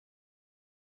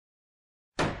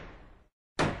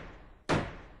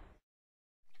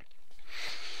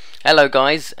Hello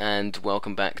guys, and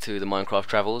welcome back to the Minecraft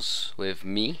Travels with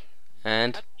me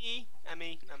and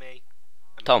Me.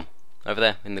 Tom, over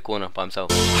there in the corner by himself.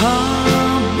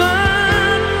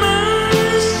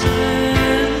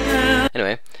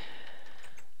 Anyway,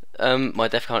 my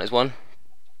death count is 1,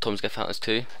 Tom's death count is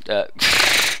 2,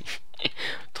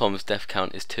 Tom's death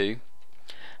count is 2,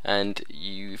 and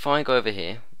if I go over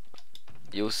here,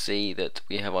 you'll see that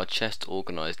we have our chest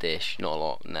organised-ish, not a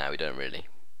lot, now we don't really.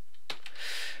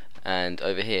 And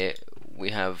over here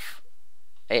we have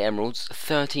 8 emeralds,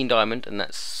 13 diamond, and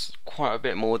that's quite a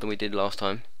bit more than we did last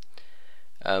time.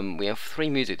 We have 3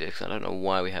 music discs. I don't know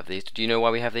why we have these. Do you know why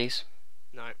we have these?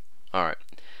 No. Alright.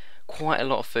 Quite a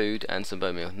lot of food and some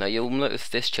bone meal. Now you'll notice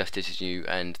this chest is new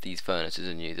and these furnaces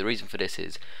are new. The reason for this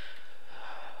is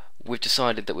we've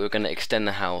decided that we were going to extend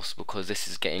the house because this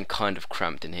is getting kind of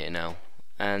cramped in here now.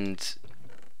 And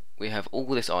we have all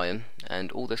this iron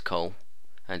and all this coal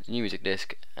and new music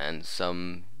disc and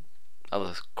some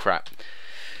other crap.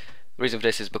 The reason for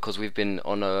this is because we've been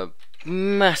on a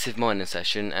massive mining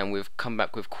session and we've come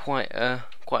back with quite a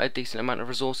decent amount of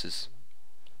resources.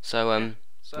 So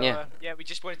yeah, we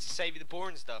just wanted to save you the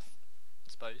boring stuff, I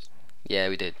suppose. yeah,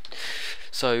 we did.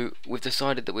 So we've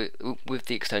decided that with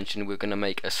the extension we're going to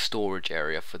make a storage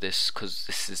area for this because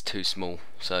this is too small.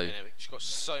 So we've just got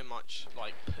so much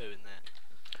like poo in there.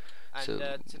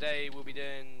 And today we'll be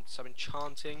doing some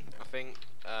enchanting, I think,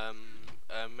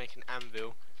 making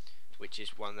anvil, which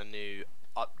is one of the new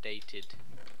updated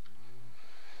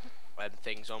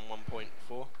things on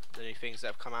 1.4, the new things that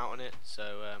have come out on it.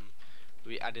 So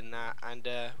we'll be adding that, and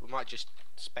we might just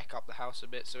spec up the house a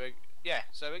bit. So we're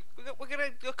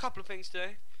gonna do a couple of things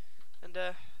today, and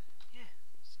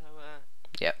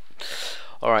yeah.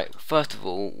 Alright, first of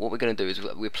all, what we're going to do is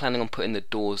we're planning on putting the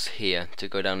doors here to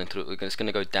go down into it. It's going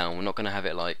to go down. We're not going to have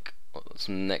it like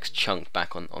some next chunk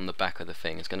back on the back of the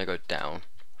thing. It's going to go down.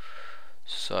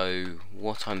 So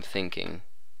what I'm thinking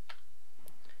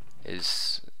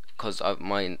is, because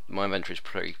my inventory is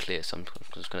pretty clear, so I'm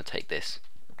just going to take this.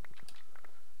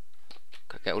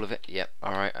 Get all of it? Yep.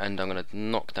 Alright, and I'm going to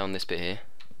knock down this bit here.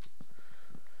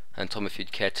 And Tom, if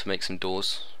you'd care to make some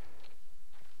doors.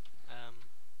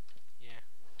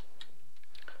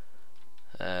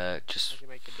 Just how do you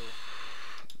make a door?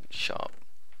 sharp.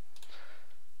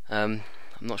 I'm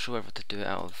not sure whether to do it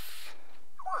out of.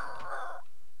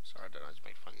 Sorry, I don't know. I just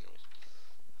make funny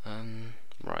noise.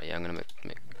 Right, yeah, I'm gonna make.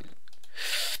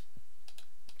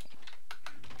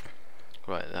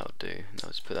 Right, that'll do. Now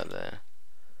let's put that there,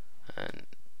 and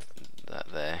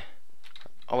that there.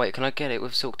 Oh wait, can I get it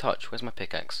with Silk Touch? Where's my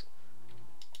pickaxe?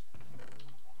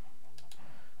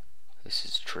 This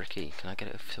is tricky. Can I get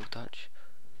it with Silk Touch?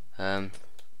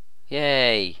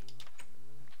 Yay!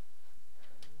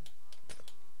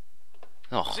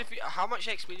 Oh, How much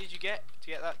XP did you get to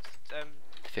get that?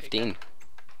 15.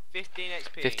 15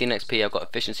 XP. 15 XP. I've got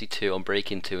efficiency 2 on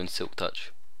breaking 2 and Silk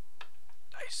Touch.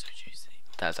 That is so juicy.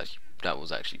 That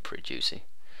was actually pretty juicy.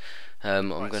 So I'm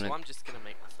just gonna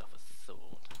make myself a sword.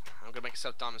 I'm gonna make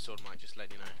myself a diamond sword, Mike. Just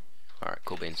letting you know. Alright,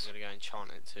 cool beans. I'm gonna go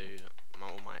enchant it to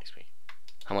all my XP.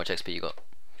 How much XP you got?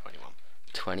 21.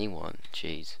 21.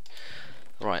 Jeez.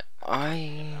 Right,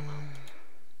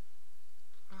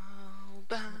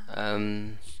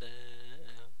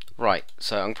 right,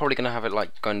 so I'm probably gonna have it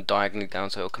like going diagonally down,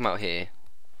 so it'll come out here.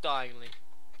 Diagonally.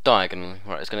 Right,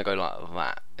 it's gonna go like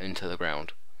that into the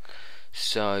ground.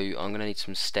 So I'm gonna need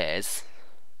some stairs.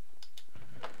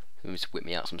 Let me just whip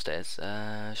me out some stairs. Should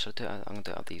I do it? I'm gonna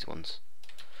do it out these ones.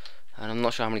 And I'm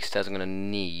not sure how many stairs I'm gonna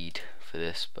need for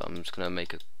this, but I'm just gonna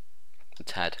make a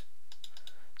tad.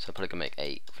 So I'm probably gonna make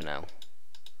 8 for now.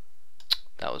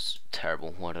 That was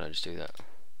terrible. Why did I just do that?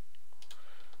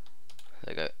 There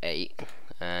we go, 8,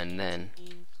 and then.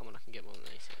 Come on, I can get more than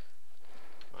 80.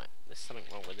 Right, there's something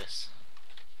wrong with this.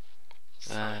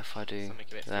 If I do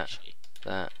that, fishy.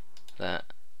 that,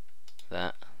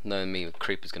 knowing me, a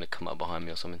creeper's gonna come up behind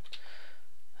me or something.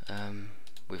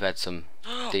 We've had some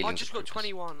dealings. I just got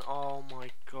 21. Oh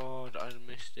my god, I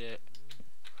missed it.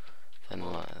 Then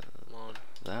like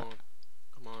that.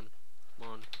 Come on.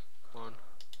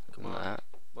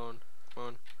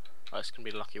 Oh, it's gonna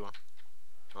be the lucky one.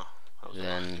 Oh, that was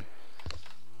Then,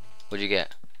 what'd you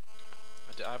get?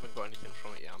 I haven't got anything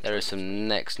from it yet. There is some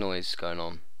next noise going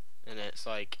on. And it's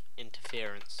like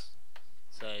interference.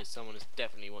 So someone is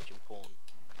definitely watching porn.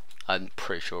 I'm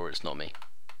pretty sure it's not me.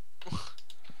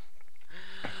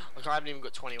 Like, I haven't even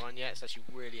got 21 yet. It's actually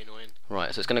really annoying.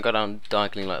 Right, so it's gonna go down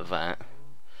diagonally like that.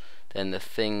 Then the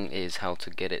thing is how to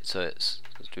get it so it's.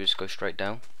 Do we just go straight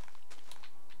down?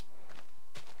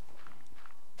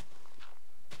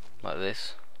 Like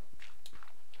this.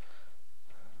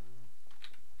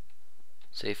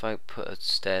 So if I put a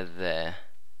stair there,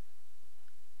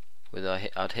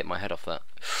 I'd hit my head off that.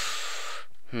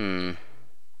 Well,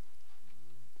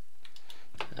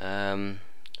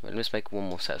 let's make one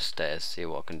more set of stairs, see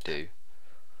what I can do.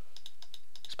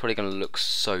 It's probably going to look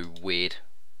so weird.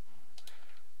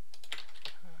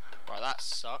 Right, that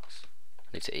sucks.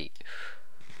 I need to eat.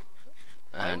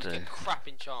 I And always get crap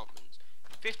enchantments.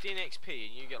 15 XP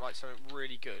and you get like something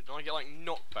really good. And I get like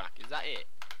knockback. Is that it?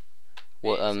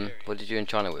 what did you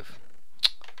enchant it with?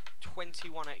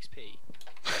 21 XP.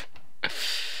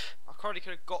 I probably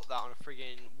could have got that on a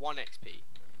friggin' 1 XP.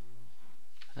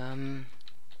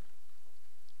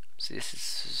 See, this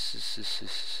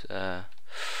is I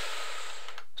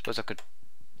suppose I could,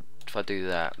 if I do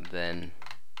that, then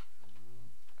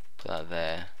put that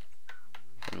there,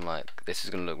 and like this is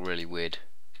gonna look really weird.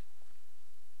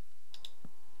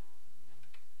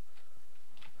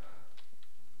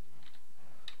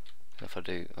 If I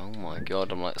do, oh my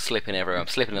god, I'm like slipping everywhere. I'm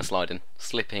slipping and sliding,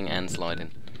 slipping and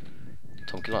sliding.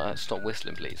 Tom, can you like stop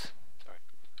whistling, please? Sorry.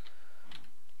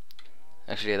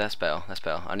 Actually, yeah, that's better. That's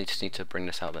better. I just need to bring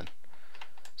this out then.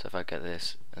 So if I get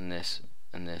this and this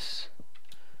and this,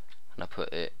 and I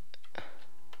put it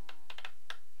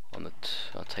on the,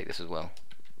 I'll take this as well.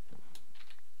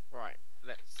 Right,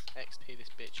 let's XP this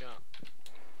bitch up.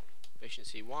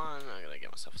 Efficiency 1. I'm gonna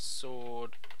get myself a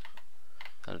sword.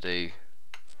 I'll do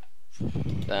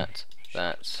that,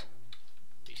 that,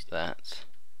 that.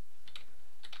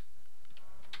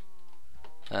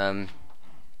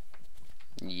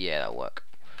 Yeah, that'll work.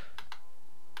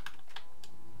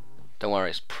 Don't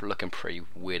worry, it's looking pretty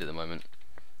weird at the moment.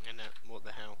 I know, what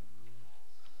the hell?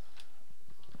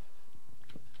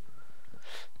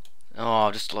 Oh,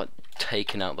 I've just like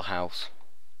taken out the house.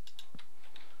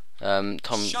 Tom.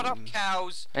 Shut up,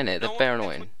 cows! Innit, they're bare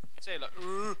annoying. Say like,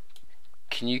 "Ugh."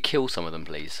 Can you kill some of them,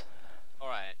 please?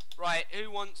 Alright, right, who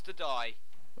wants to die?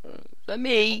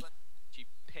 Me. You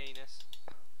penis.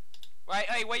 Right,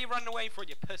 hey, where you running away from,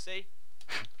 you pussy?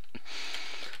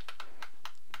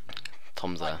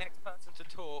 Tom's there. Next person to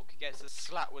talk gets a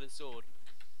slap with a sword.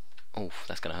 Oof,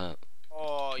 that's gonna hurt.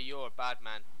 Oh, you're a bad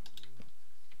man.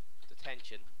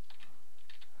 Detention.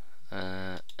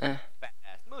 Fat ass.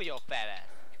 Move your fat ass.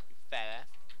 You fat ass.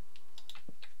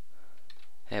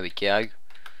 There we go.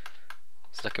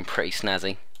 It's looking pretty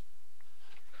snazzy.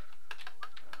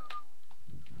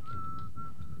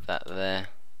 That there.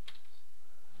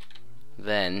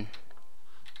 Then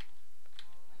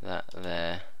that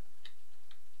there.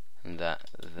 And that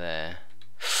there.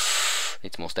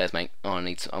 Need some more stairs, mate. Oh,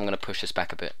 I'm gonna push this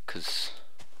back a bit because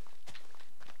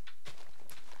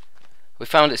we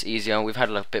found it's easier. We've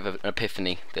had a bit of an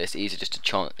epiphany that it's easier just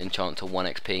to enchant to 1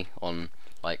 XP on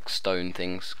like stone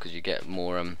things because you get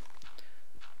more.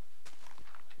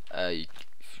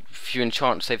 If you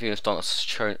enchant, say if you enchant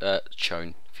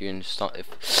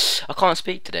if I can't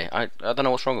speak today. I don't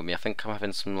know what's wrong with me. I think I'm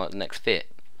having some like next fit.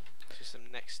 Just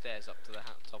some next stairs up to the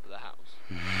top of the house.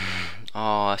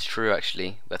 Oh, that's true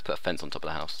actually. Let's put a fence on top of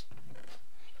the house.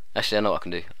 Actually, I know what I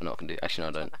can do. Actually, no,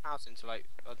 I don't. Turn the house into like,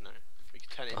 I don't know. We could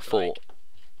turn it into fort. like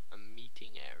a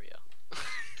meeting area.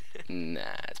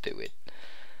 Nah, it's a bit weird.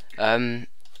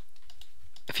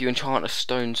 If you enchant a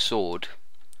stone sword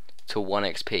to 1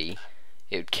 XP,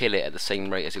 it would kill it at the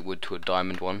same rate as it would to a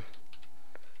diamond one.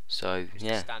 So Just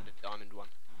yeah, a standard diamond one.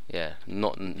 yeah,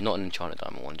 not an enchanted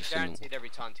diamond one, just a normal. Guaranteed every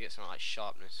time to get something like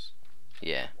sharpness.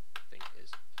 Yeah. I think it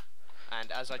is.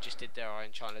 And as I just did there, I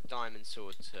enchanted a diamond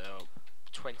sword to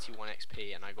 21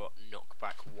 XP, and I got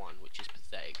knockback 1, which is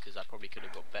pathetic because I probably could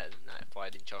have got better than that if I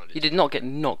had enchanted. You did not get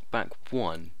knocked back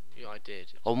 1. Yeah, I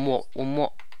did. On what? On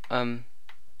what? On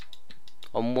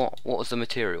what? What was the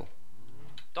material?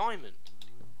 Diamond.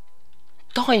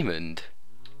 Diamond.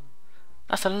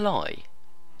 That's a lie.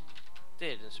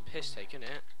 Did it's a piss take, isn't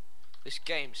it? This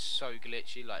game's so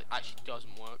glitchy, like actually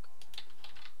doesn't work.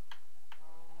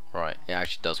 Right, it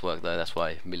actually does work though. That's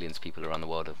why millions of people around the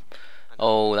world have.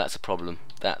 Oh, that's a problem.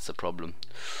 That's a problem.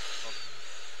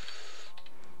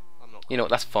 I'm not. You know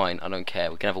what? That's fine. I don't care.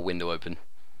 We can have a window open.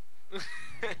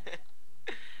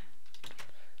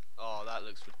 Oh, that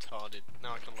looks retarded.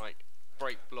 Now I can like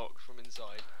break blocks from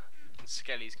inside, and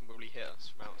skellies can probably hit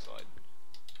us from outside.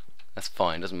 That's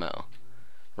fine. Doesn't matter.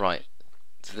 Right.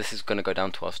 So this is going to go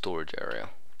down to our storage area.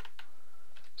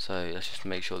 So let's just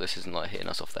make sure this isn't like hitting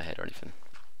us off the head or anything.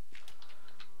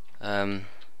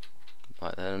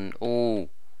 Right then. Oh,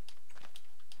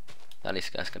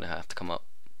 that's going to have to come up.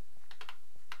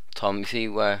 Tom, you see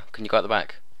where? Can you go at the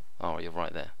back? Oh, you're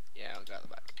right there. Yeah, I'll go at the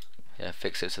back. Yeah,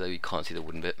 fix it so that you can't see the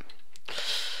wooden bit.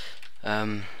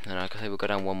 And like I say, we'll go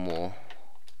down one more.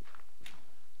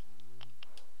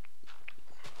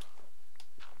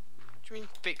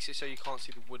 fix it so you can't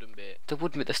see the wooden bit. The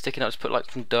wooden bit that's sticking out, just put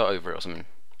like some dirt over it or something.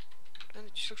 Then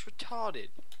it just looks retarded.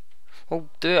 Well,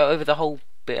 do it over the whole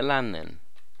bit of land then.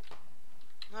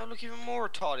 No, look even more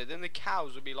retarded. Then the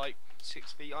cows would be like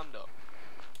 6 feet under.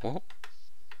 What?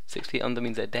 6 feet under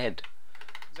means they're dead.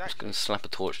 I'm just Exactly. going to slap a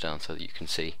torch down so that you can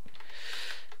see.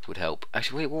 Would help.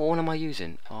 Actually, wait, what one am I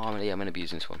using? Oh, yeah, I'm going to be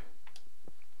using this one.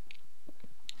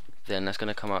 Then that's going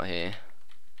to come out here.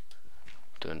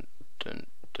 Dun, dun,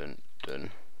 dun,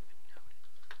 dun.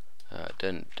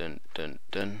 Dun, dun, dun,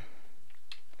 dun.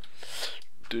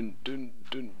 Dun, dun,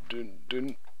 dun, dun,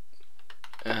 dun.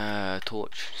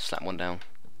 Torch. Slap one down.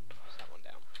 That one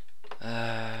down.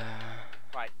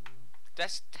 Right.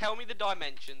 Let's tell me the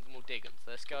dimensions and we'll dig them.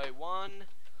 So let's go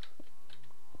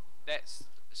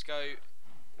let's go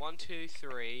 1, 2,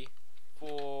 3,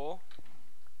 4,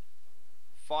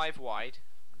 5 wide.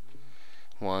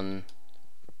 1,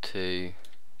 2,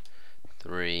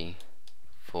 3,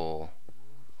 4,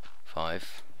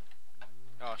 5.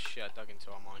 Oh shit, I dug into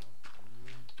our mine.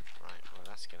 Right, well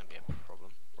that's gonna be a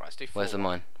problem. Right, let's do 4 Where's the wide.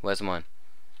 mine? Where's the mine?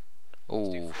 Let's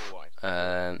do Ooh. 4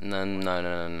 wide.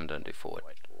 No, don't do 4 wide.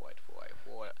 4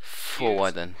 wide. 4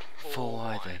 wide then. 4 4 wide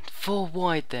wide. then. 4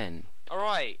 wide then.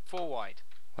 Alright, 4 wide.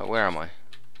 Right, where am I?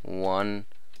 1,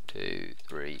 2,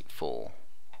 3, 4.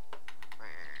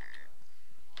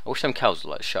 I wish them cows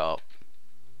were like sharp.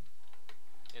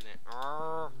 Isn't it?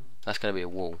 That's gonna be a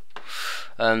wall.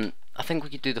 I think we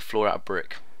could do the floor out of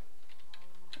brick.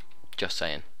 Just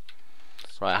saying.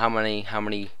 Right, how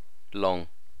many long?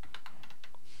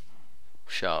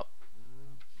 Sharp.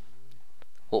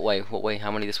 What way?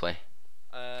 How many this way?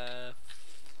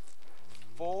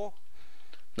 4.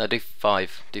 No, do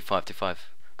 5. Do 5.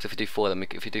 Because if we do 4, then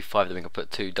if we do 5, then we can put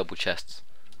 2 double chests.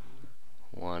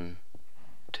 1,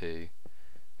 2,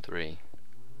 3,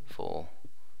 4,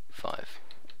 5.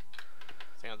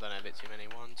 I think I've done a bit too many.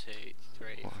 1, 2,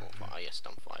 3, 4, 5. Oh yes,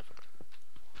 done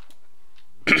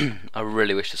 5. I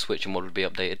really wish the switch and mod would be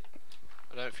updated.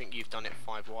 I don't think you've done it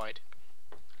 5 wide.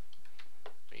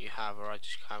 But you have, or I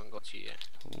just haven't got to you yet.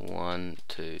 1,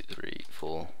 2, 3,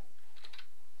 4.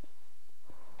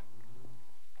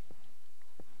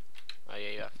 Oh yeah,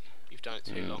 you have. You've done it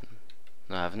too long.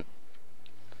 No, I haven't.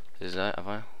 Is that, have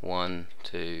I? 1,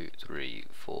 2, 3,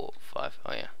 4, 5.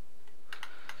 Oh yeah.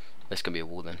 That's gonna be a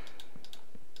wall then.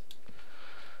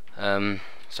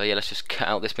 So yeah, let's just cut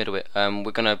out this middle bit.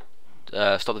 We're gonna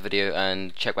stop the video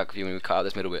and check back with you when we cut out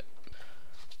this middle bit.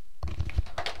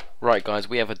 Right, guys,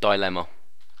 we have a dilemma.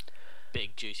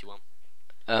 Big juicy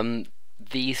one.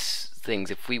 These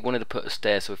things, if we wanted to put a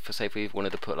stair, so if we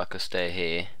wanted to put like a stair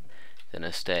here, then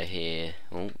a stair here.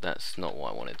 Oh, that's not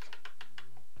what I wanted.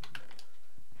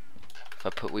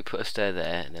 If we put a stair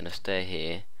there, then a stair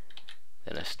here,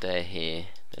 then a stair here,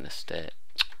 then a stair.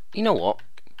 You know what?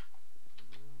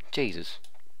 Jesus.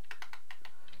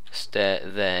 A stair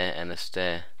there and a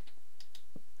stair.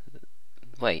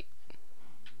 Wait.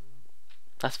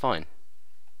 That's fine.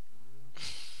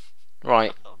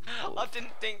 Right. I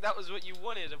didn't think that was what you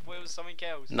wanted. I thought it was something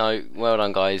else. No, well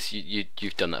done, guys.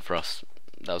 You've done that for us.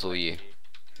 That was all you.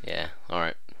 Yeah. All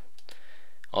right.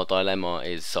 Our dilemma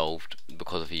is solved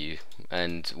because of you,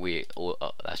 and we all.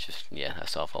 That's just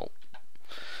that's our fault.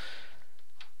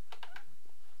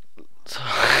 So,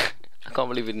 I can't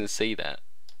believe we didn't see that.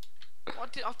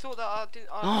 I thought that I didn't.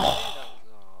 I Oh. knew that.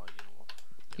 Oh, you know what?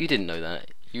 You didn't know that.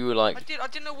 You were like, I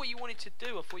didn't know what you wanted to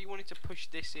do. I thought you wanted to push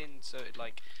this in so it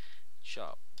like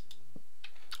sharp.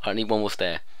 I need one more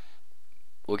stair.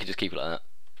 Or we could just keep it like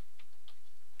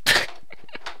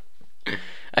that.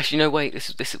 Actually, no. Wait.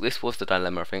 This was the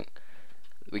dilemma. I think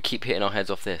we keep hitting our heads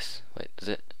off this. Wait, does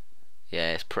it?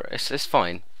 Yeah, it's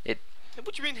fine. It.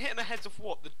 What do you mean hitting the heads of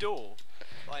what? The door?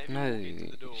 Like, if you No. walk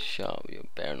into the door. Shut up. You're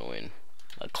bare annoying.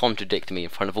 Like, contradict me in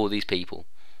front of all these people.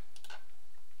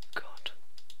 God.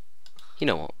 You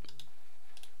know what?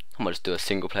 I might just do a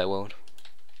single player world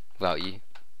without you.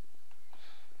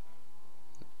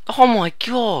 Oh my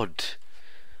god!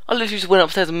 I literally just went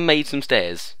upstairs and made some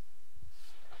stairs.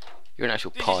 You're an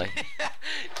actual pie.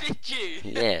 Did you?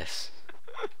 Yes.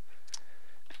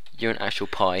 You're an actual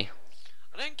pie.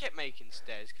 I don't get making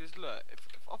stairs because look,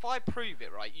 if I prove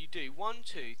it right, you do 1,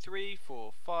 2, 3,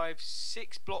 4, 5,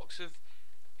 6 blocks of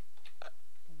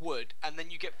wood, and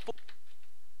then you get 4.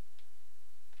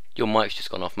 Your mic's just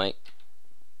gone off, mate.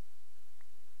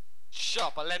 Shut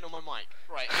up! I leant on my mic.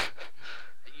 Right.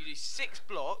 And you do 6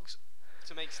 blocks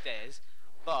to make stairs,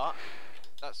 but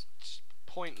that's just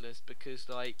pointless because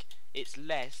like it's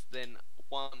less than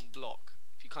 1 block.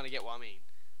 If you kind of get what I mean.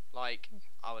 Like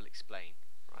I will explain.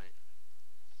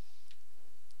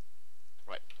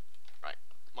 Right.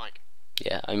 Mike.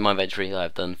 Yeah, in my inventory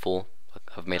I've done 4.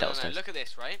 I've made no, upstairs. look at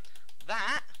this, right?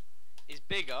 That is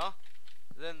bigger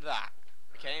than that.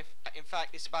 Okay, in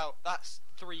fact, that's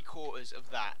 3/4 of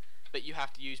that, but you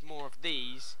have to use more of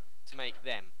these to make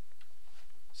them.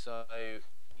 So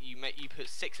you put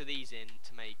 6 of these in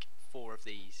to make 4 of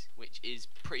these, which is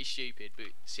pretty stupid. But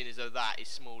seeing as though that is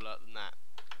smaller than that,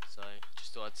 so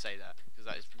just thought I'd say that because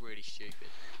that is really stupid.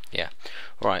 Yeah.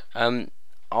 Right.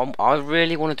 I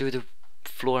really want to do the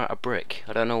floor out of brick.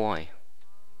 I don't know why.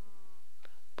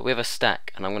 But we have a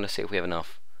stack, and I'm gonna see if we have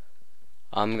enough.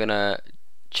 I'm gonna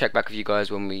check back with you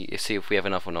guys when we see if we have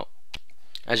enough or not.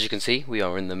 As you can see, we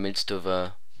are in the midst of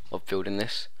building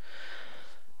this.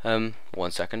 1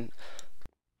 second.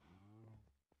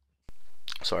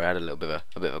 Sorry, I had a little bit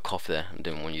of a cough there. I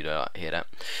didn't want you to hear that.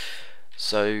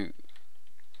 So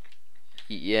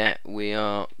yeah, we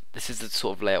are. This is the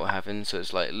sort of layout we're having. So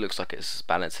it's like, it looks like it's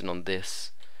balancing on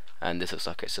this, and this looks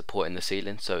like it's supporting the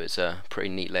ceiling. So it's a pretty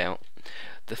neat layout.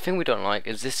 The thing we don't like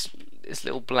is this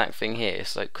little black thing here.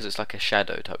 It's like, because it's like a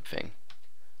shadow type thing.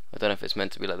 I don't know if it's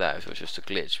meant to be like that, if it was just a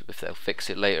glitch, if they'll fix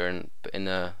it later in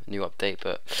a new update.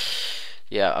 But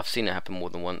yeah, I've seen it happen more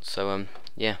than once. So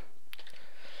yeah,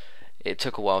 it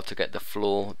took a while to get the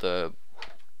floor, the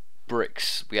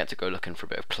bricks. We had to go looking for a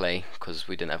bit of clay because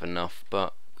we didn't have enough,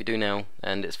 but we do now,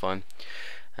 and it's fine.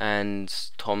 And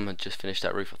Tom had just finished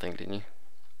that roof, I think, didn't you?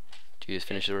 Did you just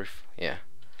finish the roof? Yeah.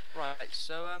 Right.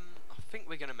 So I think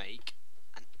we're gonna make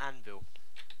an anvil.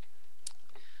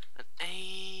 An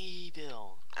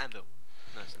anvil. Anvil.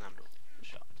 No, it's an anvil.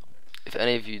 Shut up, Tom. If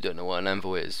any of you don't know what an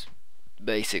anvil is,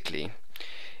 basically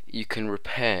you can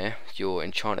repair your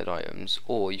enchanted items,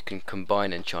 or you can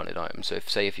combine enchanted items. So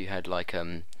if you had like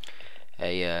a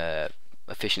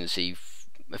efficiency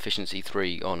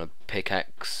 3 on a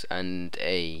pickaxe and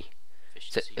a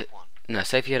Efficiency 1. no,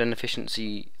 say if you had an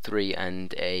efficiency 3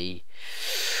 and a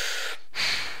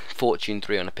fortune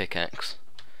 3 on a pickaxe,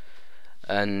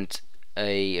 and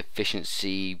a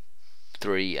efficiency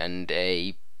 3 and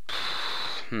a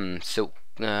silk.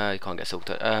 You can't get silk.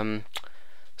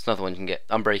 It's another one you can get.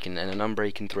 Unbreaking and an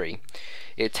unbreaking 3.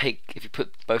 It'd take, if you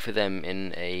put both of them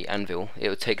in a anvil, it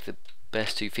would take the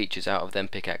best 2 features out of them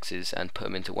pickaxes and put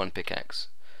them into one pickaxe.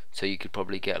 So you could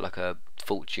probably get like a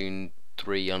fortune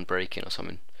 3 unbreaking or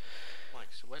something. Mike,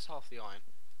 so where's half the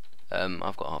iron?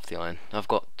 I've got half the iron. I've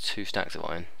got 2 stacks of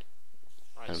iron.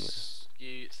 Right,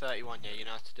 you 31. Yeah, you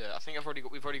know how to do it. I think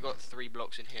we've already got 3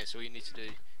 blocks in here. So all you need to do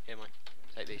here, Mike,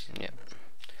 take these. Yeah.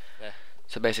 There.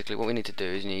 So basically, what we need to do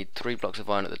is you need 3 blocks of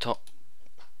iron at the top,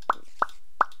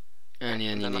 and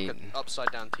then you like need an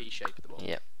upside down T shape at the bottom.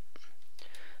 Yep.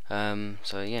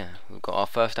 So yeah, we've got our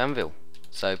first anvil.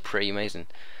 So pretty amazing.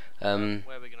 Where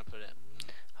are we gonna put it?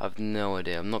 I've no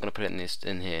idea. I'm not gonna put it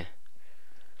in here.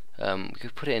 We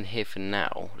could put it in here for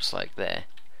now, just like there.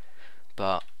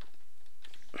 But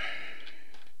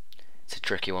it's a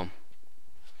tricky one.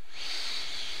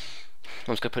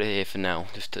 I'm just gonna put it here for now,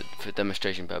 just for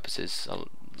demonstration purposes.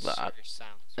 I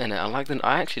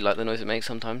actually like the noise it makes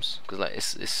sometimes, because like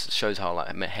it shows how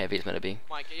like heavy it's meant to be.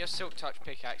 Mike, get your silk touch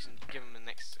pickaxe and give them the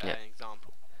next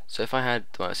example. So if I had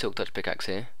my silk touch pickaxe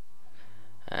here,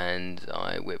 and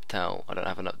I whipped out, I don't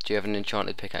have enough. Do you have an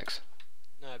enchanted pickaxe?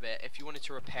 No, but if you wanted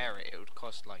to repair it, it would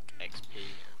cost like XP.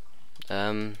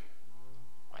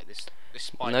 Right, this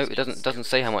spider. No, it doesn't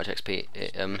say how much XP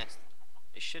it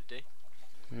should do.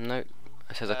 No,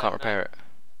 it says I can't repair it.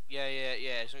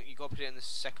 Yeah. So you got to put it in the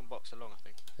second box along, I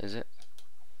think. Is it?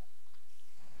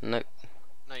 Nope.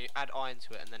 No, you add iron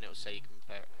to it, and then it will say you can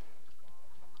repair it.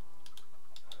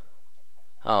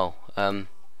 Oh,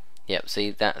 yep.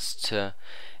 See, that's to.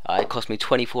 It cost me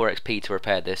 24 XP to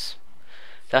repair this.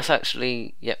 That's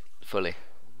actually, yep, fully.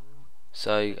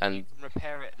 So and you can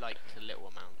repair it like to little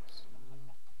amounts.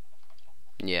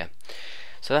 Yeah.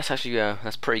 So that's actually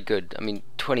that's pretty good. I mean,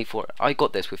 24. I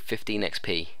got this with 15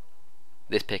 XP.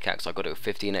 This pickaxe, I got it with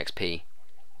 15 XP,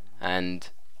 and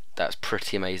that's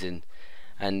pretty amazing.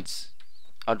 And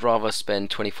I'd rather spend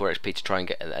 24 XP to try and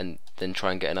get than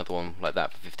try and get another one like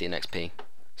that for 15 XP.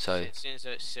 So since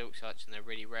it's silk touch and they're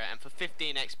really rare, and for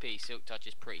 15 XP, silk touch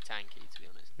is pretty tanky, to be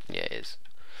honest. Yeah, it is.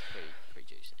 Pretty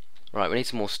juicy. Right, we need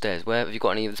some more stairs. Where have you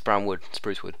got any of this brown wood,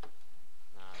 spruce wood?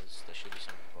 No, there should be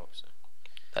some in the box. So.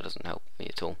 That doesn't help me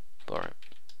at all. Alright.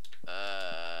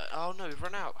 Oh no, we've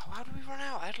run out. How did we run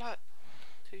out? I had like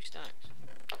 2 stacks.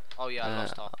 Oh yeah, I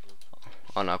lost half of them.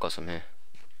 Oh no, I've got some here.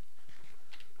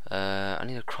 I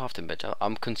need a crafting bench.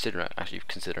 I'm actually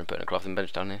considering putting a crafting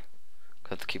bench down here. I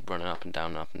have to keep running up and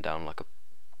down like a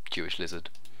Jewish lizard.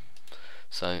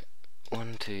 So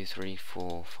 1, 2, 3,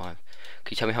 4, 5. Can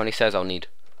you tell me how many stairs I'll need?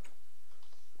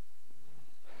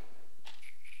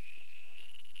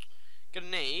 Gonna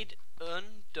need 1,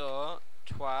 dot,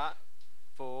 twat,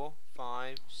 4,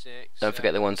 5, 6. Don't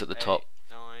forget the ones at the 8, top.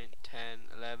 9, 10,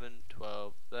 11,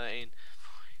 12, 13,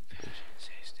 15,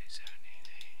 16, 17,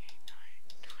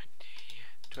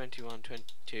 18, 19, 20, 21,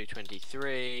 22,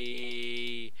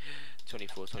 23,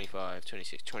 24, 25,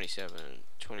 26, 27,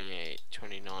 28,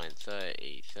 29,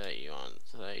 30, 31,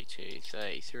 32,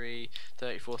 33,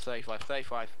 34, 35,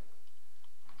 35.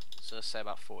 So let's say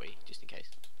about 40, just in case.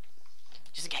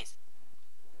 Just in case.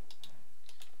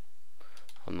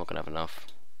 I'm not gonna have enough.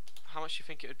 How much do you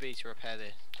think it would be to repair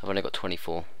this? I've only got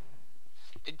 24.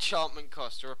 Enchantment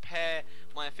cost to repair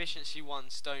my efficiency 1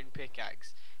 stone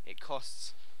pickaxe. It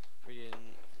costs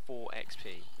freaking 4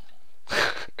 XP.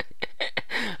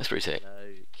 That's pretty sick.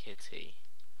 Hello Kitty.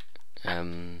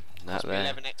 That there.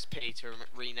 11 XP to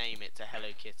rename it to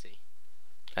Hello Kitty.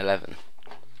 11.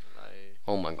 Hello.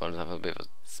 Oh my god, I have a bit of a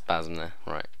spasm there.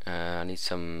 Right, I need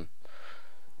some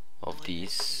of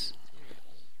these.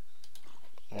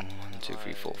 1, 2,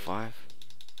 3, 4, 5.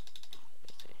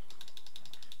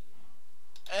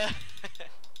 That'd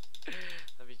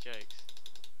be jokes.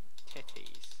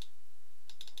 Titties.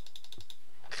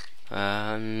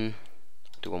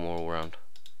 Do one more all round.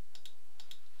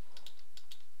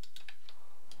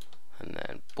 And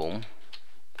then boom.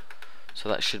 So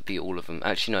that should be all of them.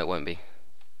 Actually, no, it won't be.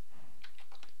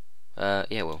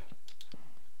 Yeah, well.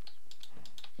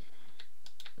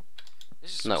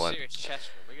 This is No, it some won't. serious chest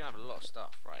room. We're gonna have a lot of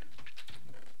stuff, right?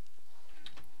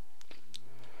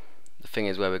 The thing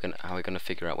is, how we're gonna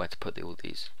figure out where to put all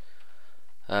these.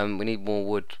 We need more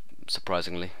wood,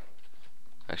 surprisingly.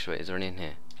 Actually, wait, is there any in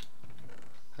here?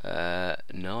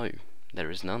 No,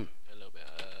 there is none. A little bit.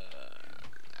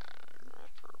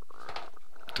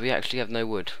 Do we actually have no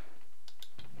wood?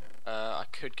 I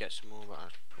could get some more, but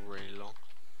that's really long.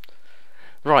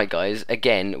 Right, guys.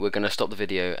 Again, we're gonna stop the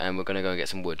video and we're gonna go and get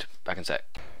some wood. Back in a sec.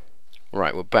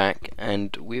 Right, we're back,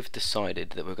 and we've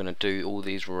decided that we're gonna do all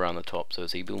these around the top. So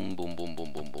see, boom, boom, boom,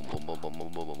 boom, boom, boom, boom, boom, boom, boom,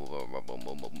 boom, boom, boom, boom,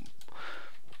 boom, boom.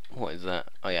 What is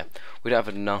that? Oh yeah, we don't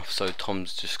have enough, so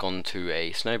Tom's just gone to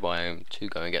a snow biome to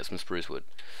go and get some spruce wood.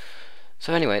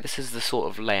 So anyway, this is the sort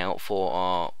of layout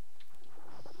for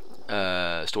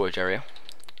our storage area,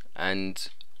 and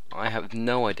I have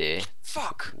no idea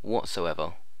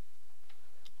whatsoever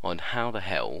on how the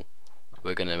hell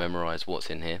we're gonna memorize what's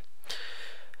in here.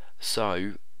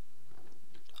 So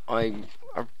I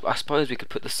suppose we could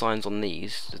put the signs on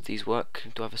these. Does these work?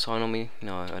 Do I have a sign on me?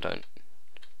 No, I don't.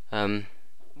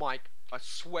 Mike, I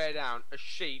swear down, a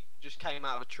sheep just came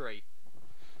out of a tree.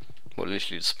 What,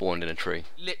 literally just spawned in a tree?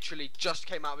 Literally just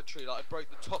came out of a tree. Like I broke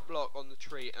the top block on the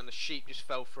tree and the sheep just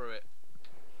fell through it.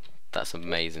 That's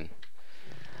amazing.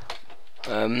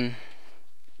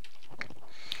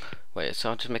 Wait, so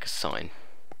I'll just make a sign.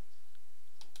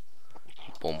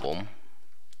 Boom, boom.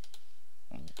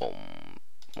 Boom,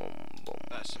 boom, boom.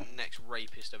 That's the next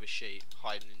rapist of a sheep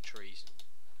hiding in trees.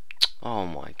 Oh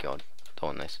my god, don't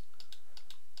want this.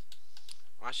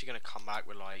 I'm actually gonna come back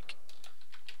with like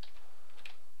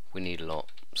We need a lot,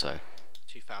 so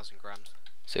 2,000 grams.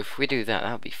 So if we do that,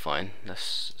 that'll be fine.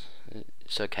 It's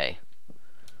okay.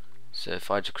 So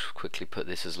if I just quickly put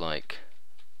this as like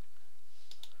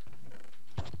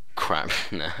crap.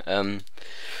 Nah.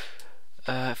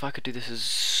 If I could do this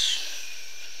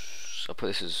as, I'll put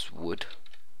this as wood.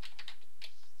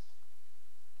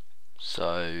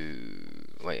 So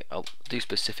wait, I'll do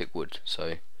specific wood.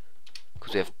 So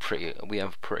because we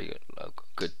have pretty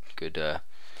good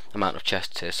amount of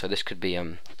chests here. So this could be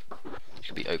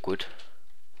oak wood.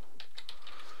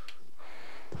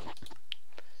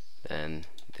 Then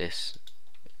this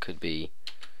could be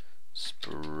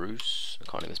spruce. I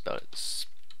can't even spell it.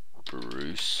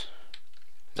 Spruce.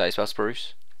 Is that how you spell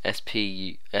spruce?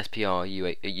 S-P-R-U-C-E.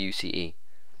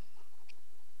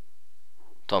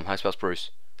 Tom, how do you spell spruce?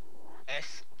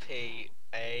 S-P-A-N.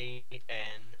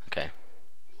 Okay.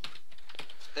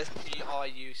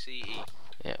 S-P-R-U-C-E.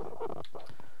 Yeah.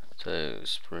 So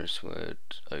spruce wood,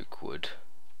 oak wood.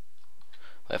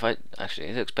 If I actually,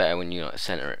 it looks better when you like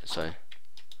center it. So I'll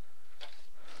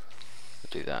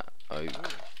do that.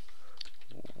 Oak.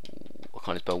 I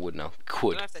can't spell wood now. I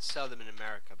Wood. don't know if they sell them in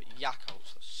America, but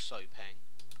Yakults are so paying.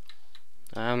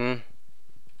 Don't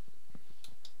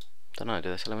know. Do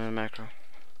they sell them in America?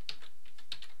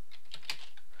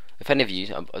 If any of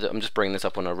you, I'm just bringing this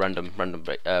up on a random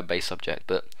base subject,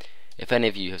 but if any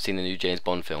of you have seen the new James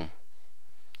Bond film,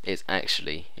 it's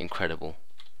actually incredible.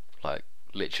 Like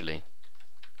literally.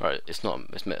 Right, it's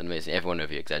amazing. Everyone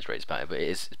over you exaggerates about it, but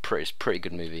it's a pretty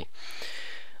good movie.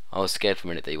 I was scared for a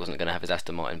minute that he wasn't going to have his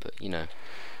Aston Martin, but you know,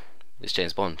 it's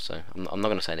James Bond, so I'm not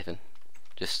going to say anything.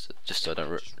 Just so I don't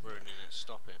Just ruining it.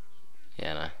 Stop it.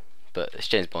 Yeah, no. but it's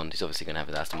James Bond. He's obviously going to have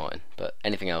his Aston Martin. But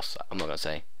anything else, I'm not going to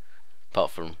say.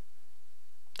 Apart from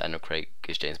Daniel Craig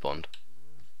is James Bond.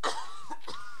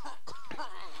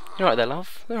 You alright there,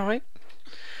 love? You alright?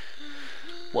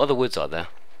 What other woods are there?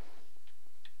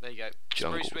 There you go.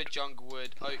 Jungle Spruce wood, jungle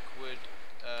wood, oak wood.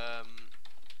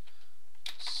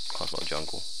 Can't spell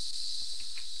jungle.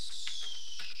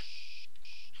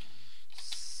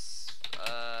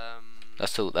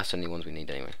 That's the only ones we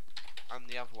need anyway. And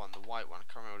the other one, the white one. I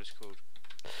can't remember what it's called.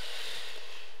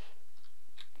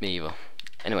 Me either.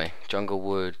 Anyway, jungle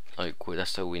wood, oak wood.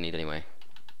 That's all we need anyway.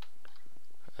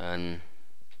 And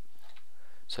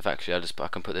so if actually I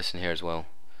can put this in here as well.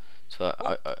 So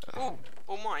oh,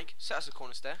 Mike, set us a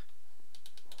corner stair.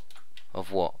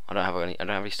 Of what? I don't have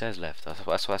any stairs left.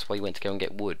 That's why you went to go and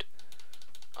get wood.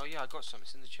 Oh yeah, I got some.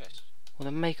 It's in the chest. Well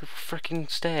then make a freaking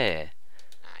stair.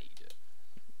 Nah, you do it.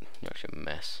 You're actually a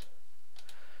mess.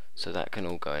 So that can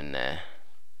all go in there.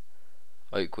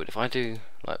 Oak wood. If I do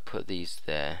like put these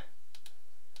there,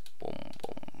 boom,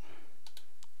 boom,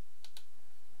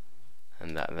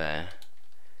 and that there,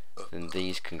 then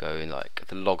these can go in, like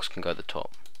the logs can go at the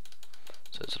top.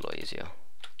 So it's a lot easier.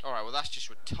 Alright, well that's just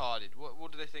retarded.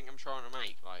 What do they think I'm trying to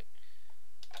make? Like,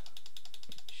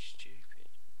 stupid.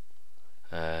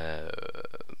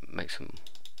 Make some.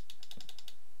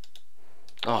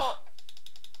 Oh!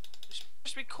 It's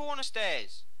supposed to be corner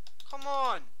stairs. Come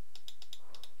on!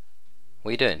 What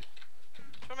are you doing?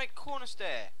 Trying to make corner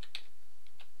stair.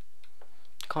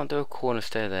 Can't do a corner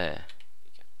stair there.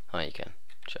 You can. Oh, you can.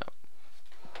 Shut up.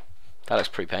 That looks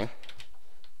pretty peng.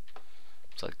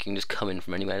 It's like you can just come in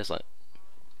from anywhere. It's like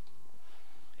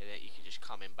Yeah, you can just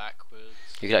come in backwards.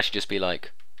 you could actually just be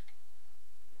like.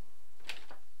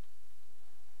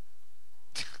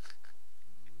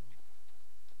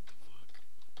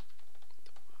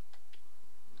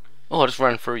 Oh, I just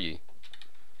ran through you.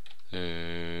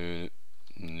 Dun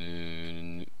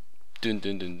dun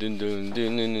dun dun dun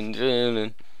dun dun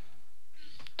dun.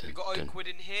 We've got oak wood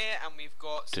in here, and we've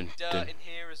got some dirt in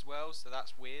here as well, so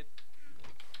that's weird.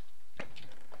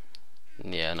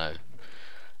 Yeah,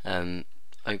 I know.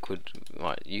 Oak wood.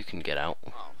 Right, you can get out.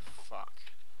 Oh fuck!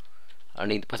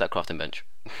 Where's that crafting bench?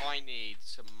 I need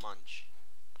some munch.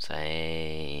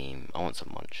 Same. I want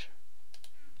some munch.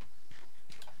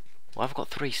 Well, I've got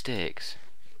 3 sticks.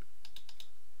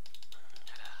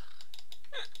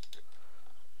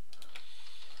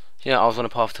 Yeah, I was on a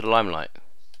path to the limelight.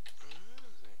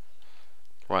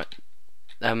 Right.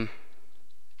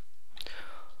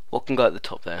 What can go at the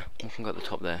top there? What can go at the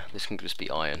top there? This can just be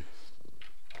iron.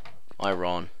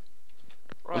 Iron.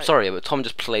 Right. I'm sorry, but Tom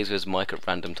just plays with his mic at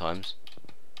random times.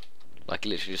 Like, he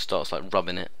literally just starts like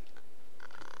rubbing it.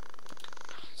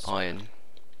 Iron.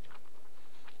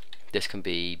 This can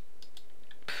be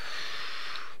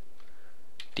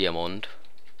diamond.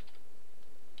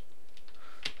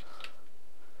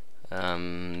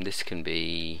 This can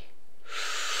be.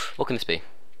 What can this be?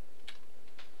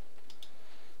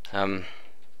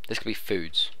 This could be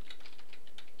foods.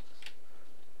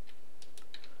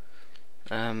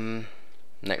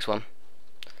 Next one.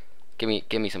 Give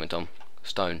me something, Tom.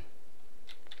 Stone.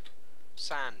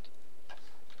 Sand.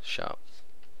 Shut up.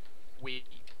 Weed.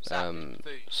 Sand.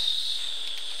 Food.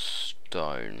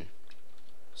 Stone.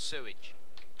 Sewage.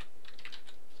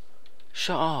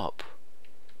 Shut up.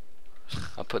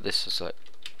 I'll put this as like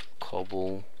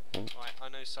cobble. Right, I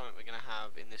know something we're gonna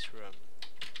have in this room.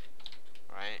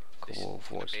 Right, this is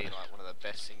gonna be like one of the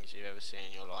best things you've ever seen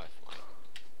in your life, Mike.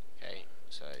 Okay,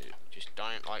 so just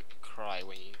don't like cry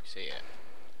when you see it.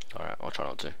 Alright, I'll try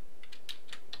not to.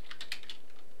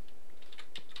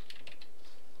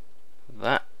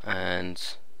 That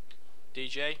and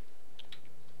DJ.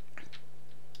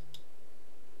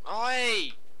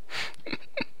 Oi!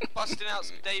 Busting out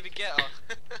some David Guetta.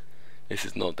 this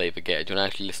is not David Guetta. Do you want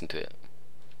to actually listen to it?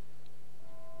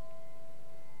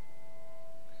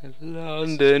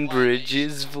 London Bridge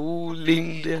is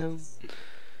falling down.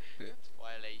 It's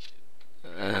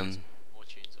violation. More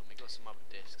tunes on. We got some other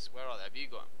discs. Where are they? Have you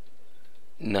got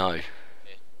them? No. Here.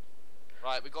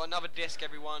 Right, we got another disc,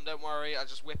 everyone. Don't worry. I'll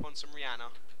just whip on some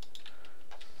Rihanna.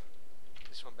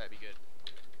 This one better be good.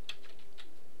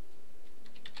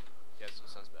 Yeah, this one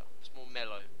sounds better. It's more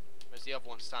mellow. Whereas the other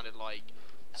one sounded like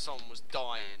someone was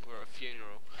dying. We're at a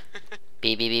funeral.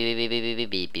 Beep beep beep beep beep beep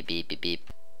beep beep beep beep beep.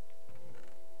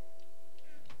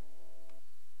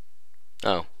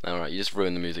 Oh, alright, you just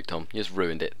ruined the music, Tom. You just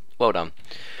ruined it. Well done.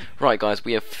 Right, guys,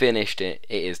 we have finished it.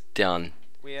 It is done.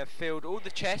 We have filled all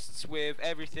the chests with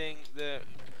everything that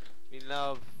we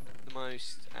love the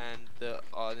most and that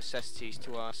are necessities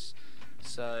to us.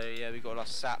 So, yeah, we've got our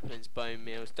saplings, bone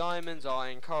meals, diamonds,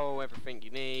 iron, coal, everything you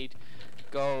need.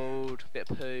 gold, bit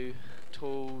of poo,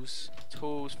 tools.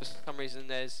 For some reason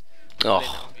there's.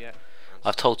 Oh,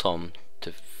 I've told Tom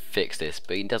to fix this,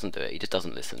 but he doesn't do it. He just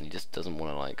doesn't listen. He just doesn't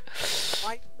want to like.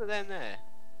 Why put them there?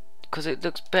 Because it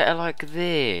looks better like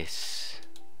this.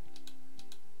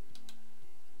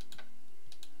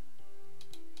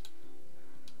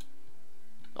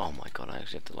 Oh my god! I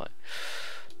actually have to like.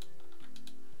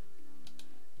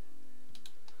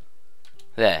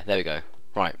 There we go.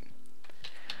 Right.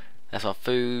 That's our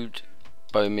food.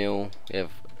 Bone meal. We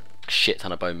have a shit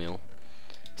ton of bone meal.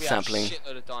 We Sampling. have a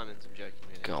shitload of diamonds. I'm joking.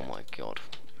 Really. Oh my god.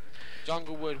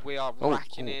 Jungle wood. We are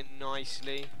racking in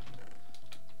nicely.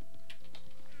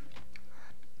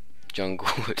 Jungle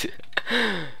wood.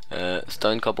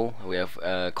 Stone cobble. We have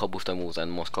cobblestone walls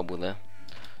and moss cobble there.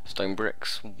 Stone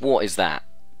bricks. What is that?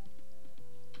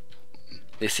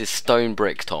 This is stone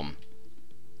bricks, Tom.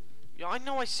 Yeah, I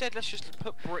know. I said let's just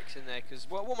put bricks in there because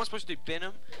what am I supposed to do? Bin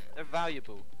them? They're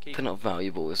valuable. They're not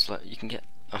valuable. It's like you can get.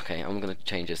 Okay, I'm gonna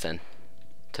change this then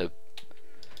to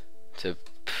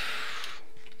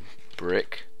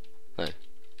brick. No.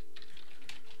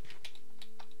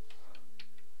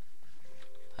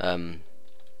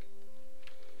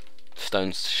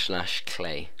 Stone /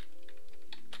 clay.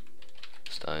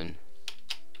 Stone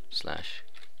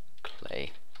 /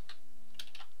 clay.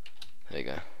 There you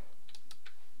go.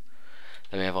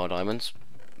 Then we have our diamonds.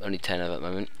 Only 10 at the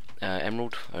moment.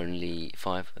 Emerald, only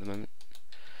 5 at the moment.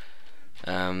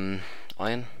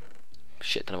 Iron,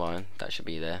 shit ton of iron. That should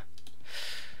be there.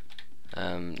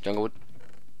 Jungle wood.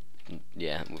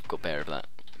 Yeah, we've got bare of that.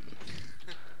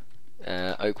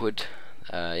 Oak wood.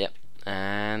 Yep.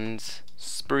 And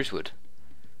spruce wood.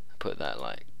 Put that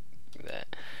like there.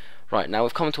 Right, now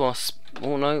we've come to our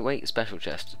oh no, wait, special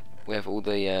chest. We have all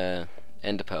the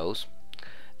ender pearls,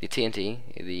 the TNT,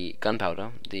 the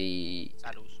gunpowder, the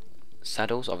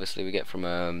saddles obviously we get from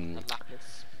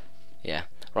lapis. Yeah.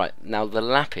 Right, now the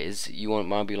lapis,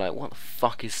 might be like, what the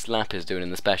fuck is lapis doing in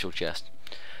the special chest?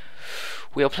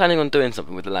 We are planning on doing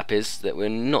something with the lapis that we're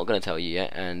not going to tell you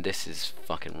yet, and this is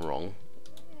fucking wrong.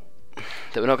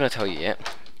 That we're not going to tell you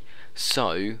yet.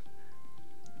 So,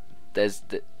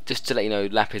 just to let you know,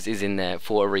 lapis is in there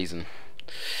for a reason.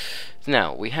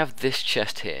 Now, we have this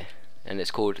chest here, and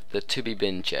it's called the to be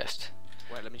bin chest.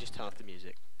 Wait, let me just turn off the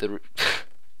music.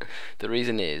 The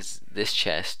reason is, this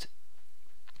chest,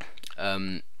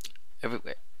 say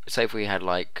if we had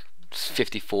like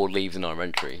 54 leaves in our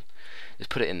inventory, just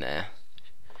put it in there,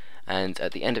 and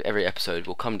at the end of every episode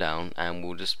we'll come down and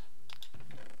we'll just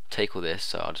take all this,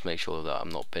 so I'll just make sure that I'm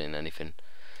not binning anything.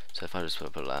 So if I just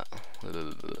put that,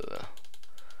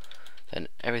 then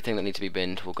everything that needs to be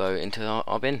binned will go into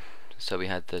our bin. So we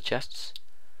had the chests.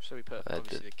 So we put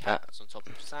obviously the cats on top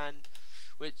of sand,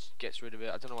 which gets rid of it.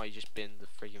 I don't know why you just binned the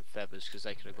freaking feathers, because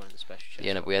they could have gone in the special chest.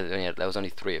 Yeah, no, there was only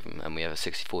 3 of them, and we have a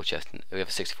 64 chest. We have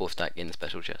a 64 stack in the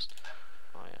special chest.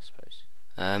 Oh yeah, I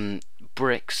suppose.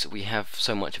 Bricks, we have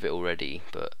so much of it already,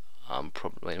 but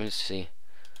probably wait, let me just see.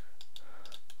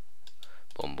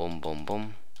 Boom, boom, boom,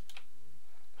 boom.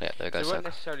 Yeah, there goes. So we won't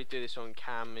necessarily do this on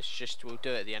cam. It's just we'll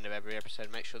do it at the end of every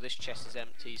episode. Make sure this chest is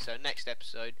empty. So next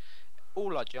episode,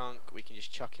 all our junk we can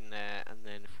just chuck in there, and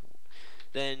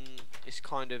then it's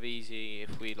kind of easy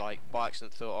if we like by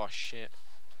accident thought, oh shit,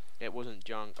 it wasn't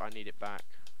junk, I need it back.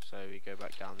 So we go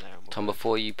back down there. And Tom,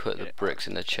 before you put the bricks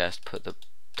in the chest,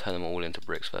 turn them all into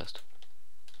bricks first.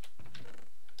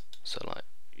 So like.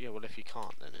 Yeah, well if you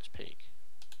can't, then it's peak.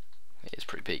 It's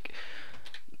pretty peak.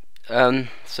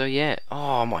 So yeah.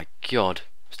 Oh my god.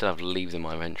 Still have leaves in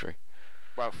my inventory.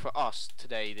 Well, for us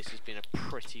today, this has been a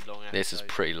pretty long episode. This is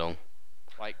pretty long.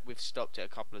 Like we've stopped it a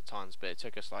couple of times, but it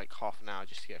took us like half an hour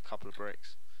just to get a couple of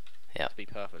bricks. Yeah. To be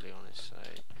perfectly honest, so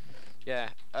yeah.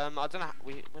 I don't know.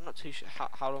 We're not too sure.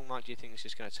 How long, Mike, do you think this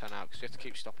is going to turn out? Because we have to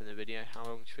keep stopping the video. How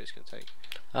long do you think it's going to take?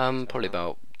 Probably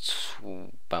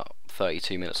about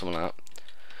 32 minutes, something like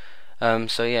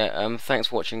that. So yeah. Thanks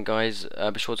for watching, guys.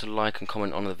 Be sure to like and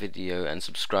comment on the video and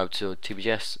subscribe to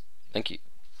TBGS. Thank you.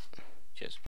 Cheers.